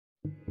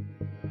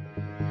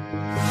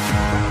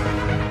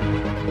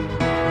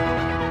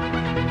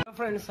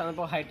Friends,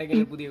 high-tech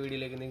പുതിയ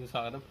വീഡിയോയിലേക്ക്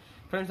സ്വാഗതം.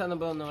 ഫ്രണ്ട്സ്,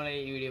 നമ്മളെ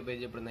ഈ വീഡിയോ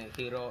പരിചയപ്പെടുന്നത്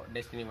ഹീറോ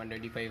ഡെസ്റ്റിനി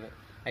 125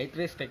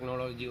 i3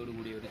 ടെക്നോളജിയോട്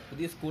കൂടിയ ഒരു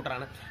പുതിയ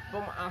സ്കൂട്ടറാണ്.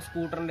 അപ്പം ആ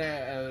സ്കൂട്ടറിൻ്റെ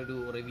ഒരു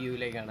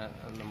റിവ്യൂവിലേക്കാണ്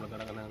നമ്മൾ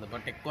കിടക്കുന്നത്.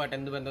 അപ്പോൾ ടെക്കുമായിട്ട്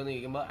എന്ത് ബന്ധമെന്ന്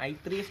ചോദിക്കുമ്പോൾ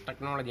i3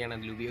 ടെക്നോളജിയാണ്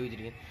അതിൽ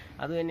ഉപയോഗിച്ചിരിക്കുന്നത്.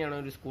 അത് തന്നെയാണ്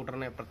ഒരു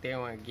സ്കൂട്ടറിനെ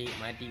പ്രത്യേകമാക്കി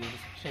മാറ്റി ഒരു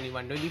സെക്ഷൻ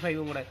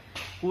 125 കൂടെ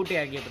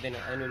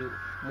കൂട്ടിയാക്കിയപ്പോഴത്തേന് അതിനൊരു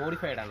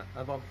മോഡിഫൈഡാണ്.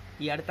 അപ്പം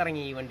ഈ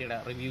അടുത്തിറങ്ങിയ ഈ വണ്ടിയുടെ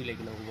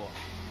റിവ്യൂവിലേക്ക് നമുക്ക് പോകാം.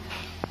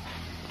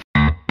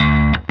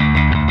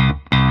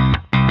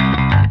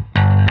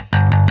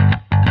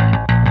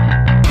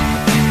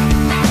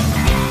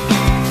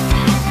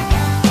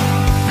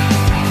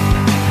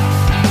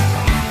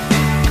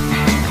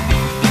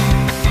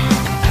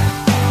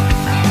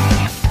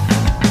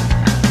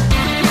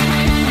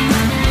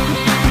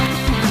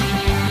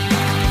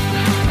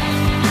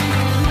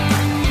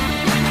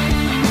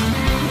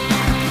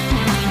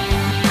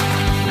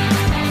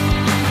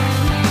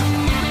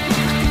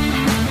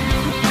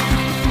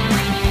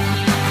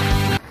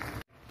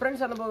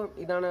 ഫ്രണ്ട്സ്, അപ്പോൾ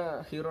ഇതാണ്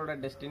ഹീറോയുടെ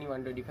ഡെസ്റ്റിനി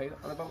 125.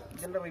 അതപ്പം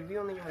ഇതിൻ്റെ റിവ്യൂ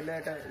ഒന്നും ഞാൻ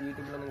വലുതായിട്ട്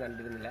യൂട്യൂബിലൊന്നും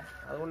കണ്ടിരുന്നില്ല.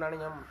 അതുകൊണ്ടാണ്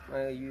ഞാൻ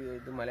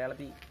ഇത്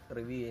മലയാളത്തിൽ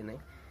റിവ്യൂ ചെയ്യുന്നത്.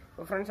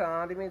 അപ്പോൾ ഫ്രണ്ട്സ്,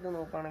 ആദ്യമേ ഇത്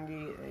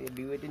നോക്കുകയാണെങ്കിൽ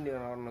ഡ്യുവറ്റിൻ്റെ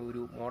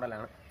ഒരു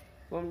മോഡലാണ്.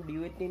 അപ്പം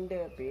ഡ്യുവറ്റിൻ്റെ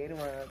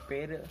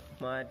പേര്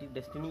മാറ്റി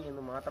ഡെസ്റ്റിനി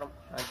എന്ന് മാത്രം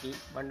ആക്കി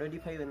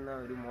 125 എന്ന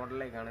ഒരു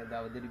മോഡലിലേക്കാണ് ഇത്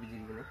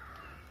അവതരിപ്പിച്ചിരിക്കുന്നത്.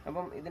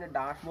 അപ്പം ഇതിന്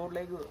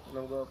ഡാഷ്ബോർഡിലേക്ക്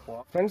നമുക്ക്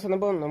പോകാം. ഫ്രണ്ട്സ്,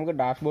 അപ്പോൾ നമുക്ക്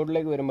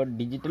ഡാഷ്ബോർഡിലേക്ക് വരുമ്പോൾ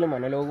ഡിജിറ്റലും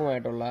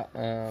അനലോഗുമായിട്ടുള്ള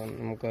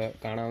നമുക്ക്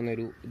കാണാവുന്ന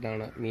ഒരു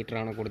ഇതാണ്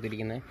മീറ്ററാണ്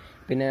കൊടുത്തിരിക്കുന്നത്.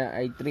 പിന്നെ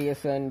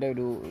i3s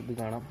ഒരു ഇത്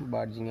കാണാം,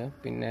 ബാഡ്ജിങ്.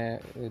 പിന്നെ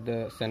ഇത്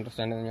സെൻറ്റർ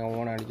സ്റ്റാൻഡ് ഞാൻ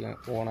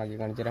ഓണാക്കി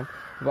കാണിച്ചു തരാം.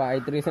 അപ്പോൾ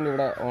i3s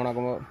ഇവിടെ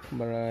ഓണാക്കുമ്പോൾ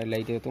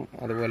ലൈറ്റ് എത്തും,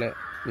 അതുപോലെ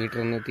മീറ്റർ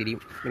ഒന്ന്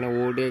തിരിയും. പിന്നെ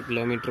ഓടിയ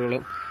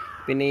കിലോമീറ്ററുകളും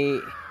പിന്നെ ഈ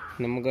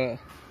നമുക്ക്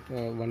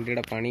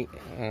വണ്ടിയുടെ പണി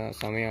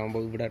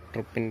സമയമാകുമ്പോൾ ഇവിടെ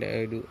ട്രിപ്പിൻ്റെ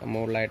ഒരു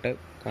മുകളിലായിട്ട്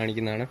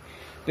കാണിക്കുന്നതാണ്.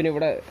 പിന്നെ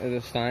ഇവിടെ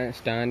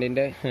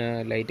സ്റ്റാൻഡിൻ്റെ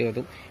ലൈറ്റ്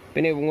കത്തും.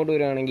 പിന്നെ ഇങ്ങോട്ട്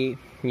വരികയാണെങ്കിൽ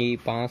ഈ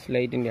പാസ്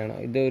ലൈറ്റിൻ്റെയാണ്.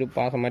 ഇത് ഒരു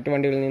പാസ് മറ്റു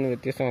വണ്ടികളിൽ നിന്ന്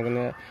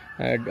വ്യത്യസ്തമാക്കുന്ന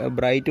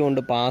ബ്രൈറ്റും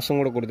കൊണ്ട് പാസും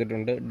കൂടെ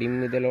കൊടുത്തിട്ടുണ്ട്. ഡിം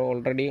ഇതിൽ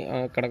ഓൾറെഡി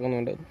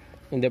കിടക്കുന്നുണ്ട്,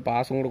 ഇതിൻ്റെ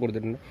പാസും കൂടെ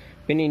കൊടുത്തിട്ടുണ്ട്.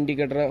 പിന്നെ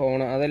ഇൻഡിക്കേറ്റർ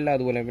ഓൺ അതെല്ലാം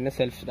അതുപോലെ. പിന്നെ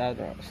സെൽഫ്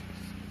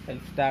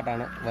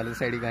സ്റ്റാർട്ടാണ് വലത്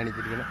സൈഡിൽ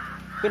കാണിച്ചിരിക്കുന്നത്.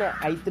 പിന്നെ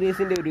i3s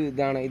ഒരു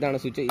ഇതാണ്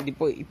സ്വിച്ച്.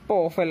 ഇപ്പോൾ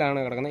ഓഫിലാണ്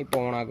കിടക്കുന്നത്,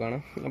 ഇപ്പോൾ ഓണാക്കുകയാണ്.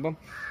 അപ്പം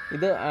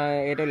ഇത്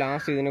ഏറ്റവും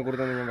ലാസ്റ്റ്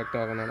ഇതിനെക്കുറിച്ചൊന്ന് ഞാൻ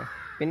വ്യക്തമാക്കുന്നതാണ്.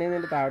 പിന്നെ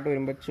ഇതിൻ്റെ താഴോട്ട്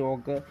വരുമ്പോൾ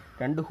ചോക്ക്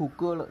 2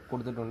 ഹുക്കുകൾ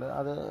കൊടുത്തിട്ടുണ്ട്.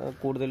 അത്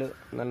കൂടുതൽ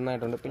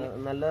നന്നായിട്ടുണ്ട്. പിന്നെ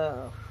നല്ല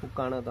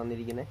ഹുക്കാണ്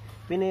തന്നിരിക്കുന്നത്.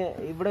 പിന്നെ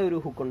ഇവിടെ ഒരു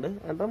ഹുക്കുണ്ട്.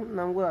 അപ്പം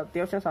നമുക്ക്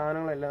അത്യാവശ്യം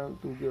സാധനങ്ങളെല്ലാം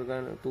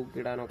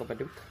തൂക്കിയിടാനൊക്കെ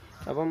പറ്റും.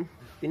 അപ്പം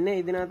പിന്നെ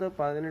ഇതിനകത്ത്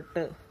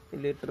 18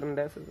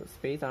 ലിറ്ററിൻ്റെ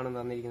സ്പേസ് ആണ്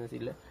തന്നിരിക്കുന്നത്.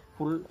 സീറ്റിൽ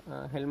ഫുൾ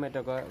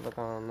ഹെൽമെറ്റൊക്കെ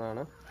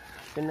വെക്കാവുന്നതാണ്.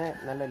 പിന്നെ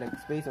നല്ല ലെഗ്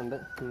സ്പേസ് ഉണ്ട്.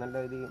 നല്ല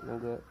രീതിയിൽ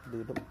നമുക്ക് ഇത്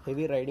കിട്ടും.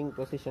 Heavy riding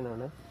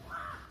പൊസിഷനാണ്.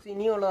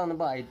 ഇനിയുള്ളതാണ്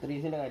ഇപ്പോൾ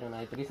i3s കാര്യമാണ്.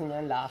 i3s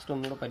ഞാൻ ലാസ്റ്റ്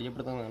ഒന്നുകൂടെ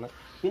പരിചയപ്പെടുത്തുന്നതാണ്.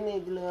 പിന്നെ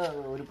ഇതിൽ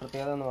ഒരു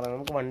പ്രത്യേകത എന്ന് പറയുന്നത്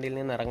നമുക്ക് വണ്ടിയിൽ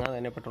നിന്ന് ഇറങ്ങാതെ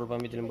തന്നെ പെട്രോൾ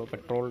പമ്പിൽ ചെല്ലുമ്പോൾ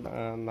പെട്രോൾ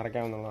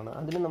നിറയ്ക്കാവുന്നതാണ്.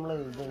 അതിന് നമ്മൾ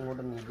ഇത്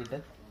ഇങ്ങോട്ട് നീക്കിയിട്ട്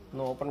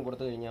ഒന്ന് ഓപ്പൺ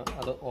കൊടുത്തു കഴിഞ്ഞാൽ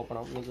അത് ഓപ്പൺ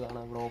ആവും. നിങ്ങൾക്ക്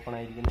കാണാം, ഇവിടെ ഓപ്പൺ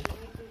ആയിരിക്കുന്നത്.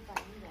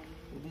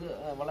 ഇത്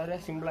വളരെ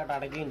സിമ്പിളായിട്ട്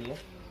അടയ്ക്കുകയും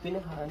ചെയ്യും. പിന്നെ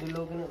ഹാൻഡിൽ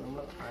ലോക്കിന്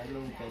നമ്മൾ ഹാൻഡിൽ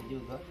ലോക്ക് കയറ്റി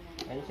വെക്കുക.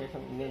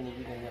 അതിനുശേഷം ഇങ്ങനെ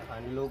നീക്കി കഴിഞ്ഞാൽ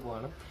ഹാൻഡിൽ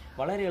ലോക്കുമാണ്.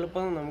 വളരെ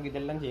എളുപ്പം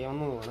നമുക്കിതെല്ലാം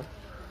ചെയ്യാവുന്നതുമാണ്.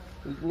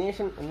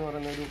 ഇഗ്നേഷൻ എന്ന്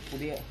പറയുന്ന ഒരു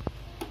പുതിയ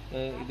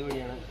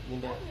ഇതുവഴിയാണ്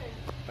ഇതിൻ്റെ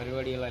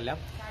പരിപാടികളെല്ലാം.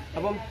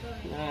 അപ്പം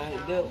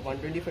ഇത്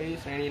 125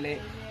 ശ്രേണിയിലെ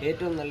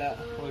ഏറ്റവും നല്ല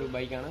ഒരു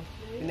ബൈക്കാണ്.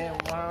 പിന്നെ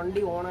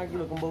വണ്ടി ഓണാക്കി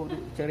വെക്കുമ്പോൾ ഒരു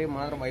ചെറിയ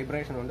മാത്രം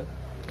വൈബ്രേഷനുണ്ട്.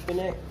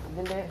 പിന്നെ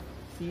ഇതിൻ്റെ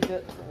സീറ്റ്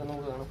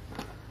നമുക്ക് കാണാം.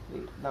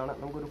 ഇതാണ്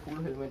നമുക്കൊരു ഫുൾ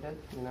ഹെൽമെറ്റ്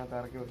ഇതിനകത്ത്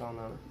ഇറക്കി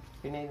വെക്കാവുന്നതാണ്.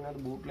 പിന്നെ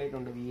ഇതിനകത്ത് ബൂട്ട് ലൈറ്റ്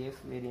ഉണ്ട്, VS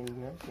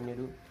വേരിയൻറ്റിന്. പിന്നെ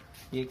ഒരു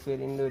EX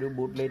വേരിയൻറ്റിൻ്റെ ഒരു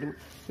ബൂട്ട് ലൈറ്റും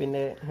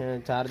പിന്നെ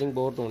ചാർജിങ്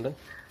പോർട്ടും ഉണ്ട്.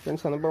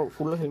 ഫ്രണ്ട്സ്, വന്നപ്പോൾ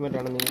ഫുൾ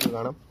ഹെൽമെറ്റാണ്, നിങ്ങൾക്ക്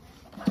കാണാം.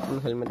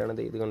 ഫുൾ ഹെൽമെറ്റാണ്,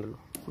 ഇത് കണ്ടുള്ളൂ.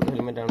 ഫുൾ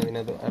ഹെൽമെറ്റാണ്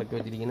ഇതിനകത്ത് ഇറക്കി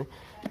വെച്ചിരിക്കുന്നത്.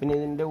 പിന്നെ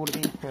ഇതിൻ്റെ കൂടെ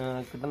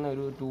കിട്ടുന്ന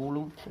ഒരു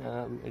ടൂളും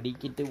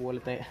മെഡിക്കിറ്റ്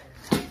പോലത്തെ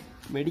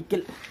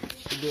മെഡിക്കൽ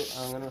ഇത്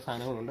അങ്ങനെ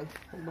സാധനങ്ങളുണ്ട്.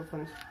 അപ്പോൾ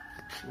ഫ്രണ്ട്സ്,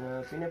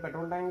 പിന്നെ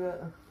പെട്രോൾ ടാങ്ക്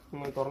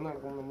തുറന്നു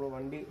കിടക്കുമ്പോൾ നമ്മൾ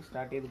വണ്ടി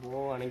സ്റ്റാർട്ട് ചെയ്ത്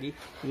പോവുകയാണെങ്കിൽ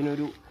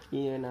ഇതിനൊരു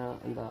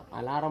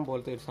അലാറം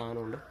പോലത്തെ ഒരു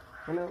സാധനമുണ്ട്.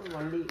 അങ്ങനെ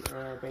വണ്ടി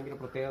ഭയങ്കര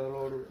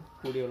പ്രത്യേകതകളോട്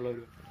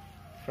കൂടിയുള്ളൊരു.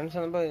 ഫ്രണ്ട്സ്,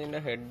 അപ്പോൾ ഇതിൻ്റെ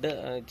ഹെഡ്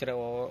ഇച്ചിരി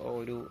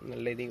ഒരു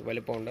നല്ല രീതിയിൽ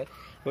വലിപ്പമുണ്ട്.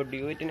 ഇപ്പോൾ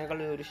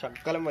ഡ്യൂറ്റിനേക്കാൾ ഒരു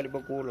ശകലം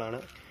വലിപ്പം കൂടുതലാണ്.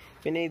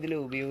 പിന്നെ ഇതിൽ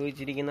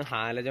ഉപയോഗിച്ചിരിക്കുന്ന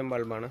ഹാലജൻ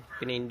ബൾബാണ്.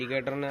 പിന്നെ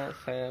ഇൻഡിക്കേറ്ററിന്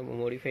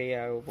മോഡിഫൈ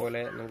ആകുക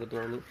പോലെ നമുക്ക്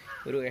തോന്നും.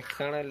 ഒരു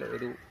എക്സ്റ്റേണൽ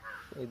ഒരു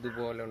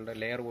ഇതുപോലെ ഉണ്ട്,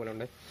 ലെയർ പോലെ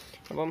ഉണ്ട്.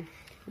 അപ്പം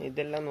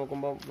ഇതെല്ലാം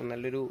നോക്കുമ്പോൾ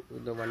നല്ലൊരു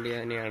വണ്ടി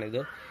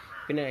തന്നെയാണിത്.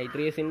 പിന്നെ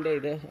i3s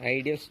ഇത്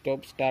ഐഡിയൽ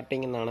സ്റ്റോപ്പ്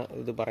സ്റ്റാർട്ടിംഗ് എന്നാണ്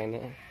ഇത്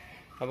പറയുന്നത്.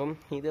 അപ്പം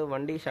ഇത്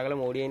വണ്ടി ശകലം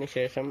ഓടിയതിന്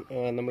ശേഷം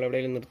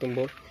നമ്മളെവിടെയെങ്കിലും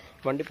നിർത്തുമ്പോൾ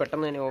വണ്ടി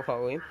പെട്ടെന്ന് തന്നെ ഓഫ്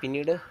ആവുകയും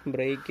പിന്നീട്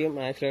ബ്രേക്കും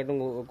ആക്സിലേറ്ററും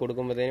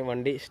കൊടുക്കുമ്പോഴത്തേനും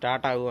വണ്ടി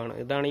സ്റ്റാർട്ടാവുകയാണ്.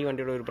 ഇതാണ് ഈ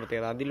വണ്ടിയുടെ ഒരു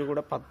പ്രത്യേകത.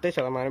 അതിലൂടെ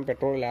 10%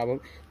 പെട്രോൾ ലാഭം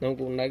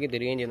നമുക്ക് ഉണ്ടാക്കി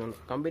തരികയും ചെയ്യുന്നുണ്ട്.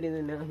 കമ്പനി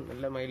ഇതിന്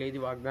നല്ല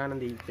മൈലേജ് വാഗ്ദാനം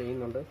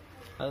ചെയ്യുന്നുണ്ട്.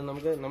 അത്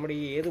നമുക്ക് നമ്മുടെ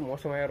ഈ ഏത്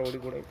മോശമായ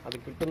റോഡിൽ കൂടെയും അത്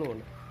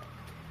കിട്ടുന്നുമുണ്ട്.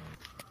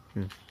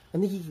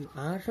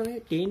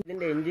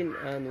 ഇതിൻ്റെ engine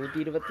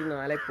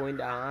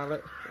 124.6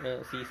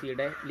 cc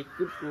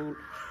liquid cool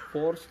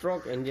 4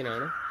 stroke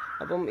എൻജിനാണ്.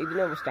 അപ്പം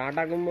ഇതിന്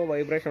സ്റ്റാർട്ടാക്കുമ്പോൾ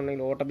വൈബ്രേഷൻ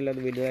ഉണ്ടെങ്കിൽ ഓട്ടത്തിൽ അത്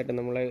വലുതായിട്ട്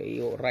നമ്മളെ ഈ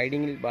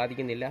റൈഡിങ്ങിൽ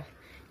ബാധിക്കുന്നില്ല.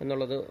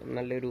 എന്നുള്ളത്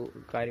നല്ലൊരു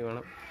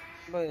കാര്യമാണ്.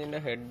 അപ്പോൾ ഇതിൻ്റെ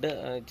ഹെഡ്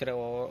ഇച്ചിരി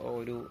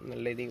ഒരു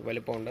നല്ല രീതിയിൽ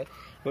വലിപ്പമുണ്ട്.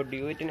 ഇപ്പോൾ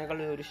ഡ്യൂറ്റിനേക്കാൾ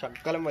ഒരു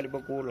ശകലം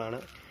വലിപ്പം കൂടുതലാണ്.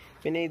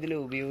 പിന്നെ ഇതിൽ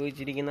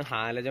ഉപയോഗിച്ചിരിക്കുന്ന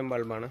ഹാലജൻ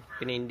ബൾബാണ്.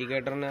 പിന്നെ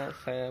ഇൻഡിക്കേറ്ററിന്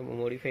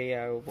മോഡിഫൈ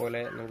ആകും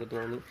പോലെ നമുക്ക്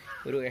തോന്നും.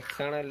 ഒരു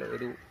എക്സ്റ്റേണൽ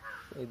ഒരു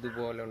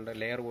ഇതുപോലെ ഉണ്ട്,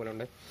 ലെയർ പോലെ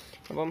ഉണ്ട്.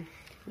 അപ്പം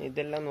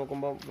ഇതെല്ലാം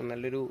നോക്കുമ്പോൾ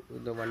നല്ലൊരു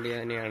വണ്ടി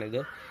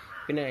തന്നെയാണിത്.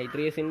 പിന്നെ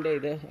i3s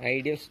ഇത്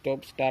ഐഡിയൽ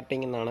സ്റ്റോപ്പ്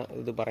സ്റ്റാർട്ടിംഗ് എന്നാണ്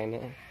ഇത്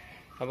പറയുന്നത്.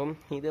 അപ്പം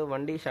ഇത്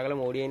വണ്ടി ശകലം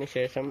ഓടിയതിന്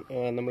ശേഷം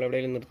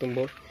നമ്മളെവിടെയെങ്കിലും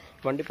നിർത്തുമ്പോൾ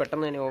വണ്ടി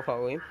പെട്ടെന്ന് തന്നെ ഓഫ്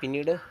ആവുകയും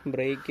പിന്നീട്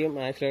ബ്രേക്കും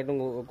ആക്സിലേറ്ററും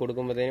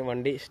കൊടുക്കുമ്പോഴത്തേനും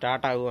വണ്ടി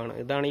സ്റ്റാർട്ടാവുകയാണ്.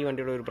 ഇതാണ് ഈ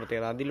വണ്ടിയുടെ ഒരു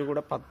പ്രത്യേകത.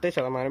 അതിലൂടെ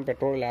 10%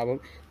 പെട്രോൾ ലാഭം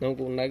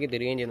നമുക്ക് ഉണ്ടാക്കി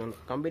തരികയും ചെയ്യുന്നുണ്ട്.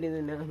 കമ്പനി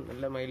ഇതിന്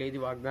നല്ല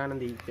മൈലേജ് വാഗ്ദാനം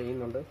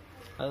ചെയ്യുന്നുണ്ട്.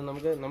 അത്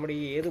നമുക്ക് നമ്മുടെ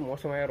ഈ ഏത്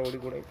മോശമായ റോഡിൽ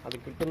കൂടെ അത്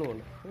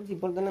കിട്ടുന്നുമുണ്ട്.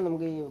 ഇപ്പോൾ തന്നെ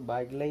നമുക്ക് ഈ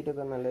ബാക്ക്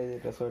ലൈറ്റൊക്കെ നല്ല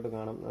രസമായിട്ട്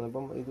കാണാം.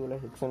 അപ്പം ഇതുപോലെ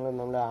ഹെഡ്സെറ്റ്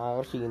നമ്മളെ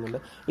ആകർഷിക്കുന്നുണ്ട്.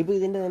 ഇപ്പോൾ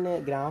ഇതിൻ്റെ തന്നെ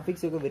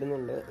ഗ്രാഫിക്സ് ഒക്കെ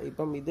വരുന്നുണ്ട്.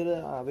 ഇപ്പം ഇതിൽ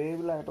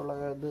അവൈലബിൾ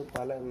ആയിട്ടുള്ളത്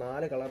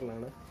 4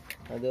 കളറിലാണ്.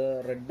 അത്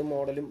റെഡ്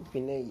മോഡലും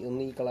പിന്നെ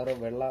ഒന്ന് ഈ കളറ്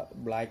വെള്ള,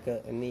 ബ്ലാക്ക്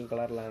എന്നീ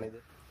കളറിലാണിത്.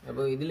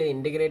 അപ്പോൾ ഇതിൽ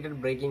ഇൻറ്റഗ്രേറ്റഡ്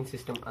ബ്രേക്കിംഗ്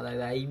സിസ്റ്റം,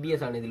 അതായത്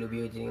IBS ആണ് ഇതിൽ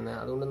ഉപയോഗിച്ചിരിക്കുന്നത്.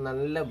 അതുകൊണ്ട്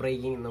നല്ല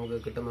ബ്രേക്കിംഗ് നമുക്ക്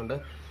കിട്ടുന്നുണ്ട്.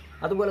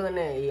 അതുപോലെ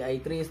തന്നെ ഈ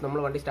i3s നമ്മൾ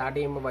വണ്ടി സ്റ്റാർട്ട്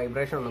ചെയ്യുമ്പോൾ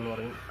വൈബ്രേഷൻ ഉണ്ടെന്ന്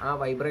പറഞ്ഞു. ആ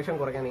വൈബ്രേഷൻ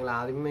കുറയ്ക്കാൻ നിങ്ങൾ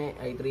ആദ്യമേ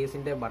i3s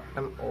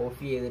ബട്ടൺ ഓഫ്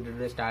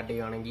ചെയ്തിട്ട് സ്റ്റാർട്ട്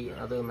ചെയ്യുകയാണെങ്കിൽ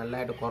അത്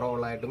നല്ലതായിട്ട്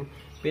കുറവുള്ളതായിട്ടും,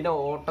 പിന്നെ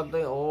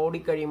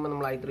ഓടിക്കഴിയുമ്പോൾ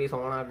നമ്മൾ i3s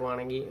ഓൺ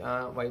ആക്കുവാണെങ്കിൽ ആ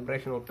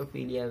വൈബ്രേഷൻ ഒട്ടും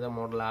ഫീൽ ചെയ്യാത്ത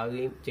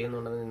മോഡലാവുകയും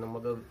ചെയ്യുന്നുണ്ടെന്ന്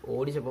നമുക്ക്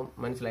ഓടിച്ചപ്പം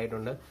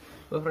മനസ്സിലായിട്ടുണ്ട്.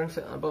 അപ്പോൾ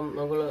ഫ്രണ്ട്സ്, അപ്പം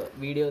നമുക്ക്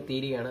വീഡിയോ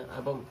തീരുകയാണ്.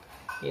 അപ്പം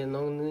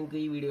നിങ്ങൾക്ക്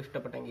ഈ വീഡിയോ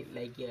ഇഷ്ടപ്പെട്ടെങ്കിൽ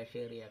ലൈക്ക് ചെയ്യുക,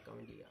 ഷെയർ ചെയ്യുക,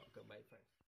 കമൻറ്റ് ചെയ്യുക.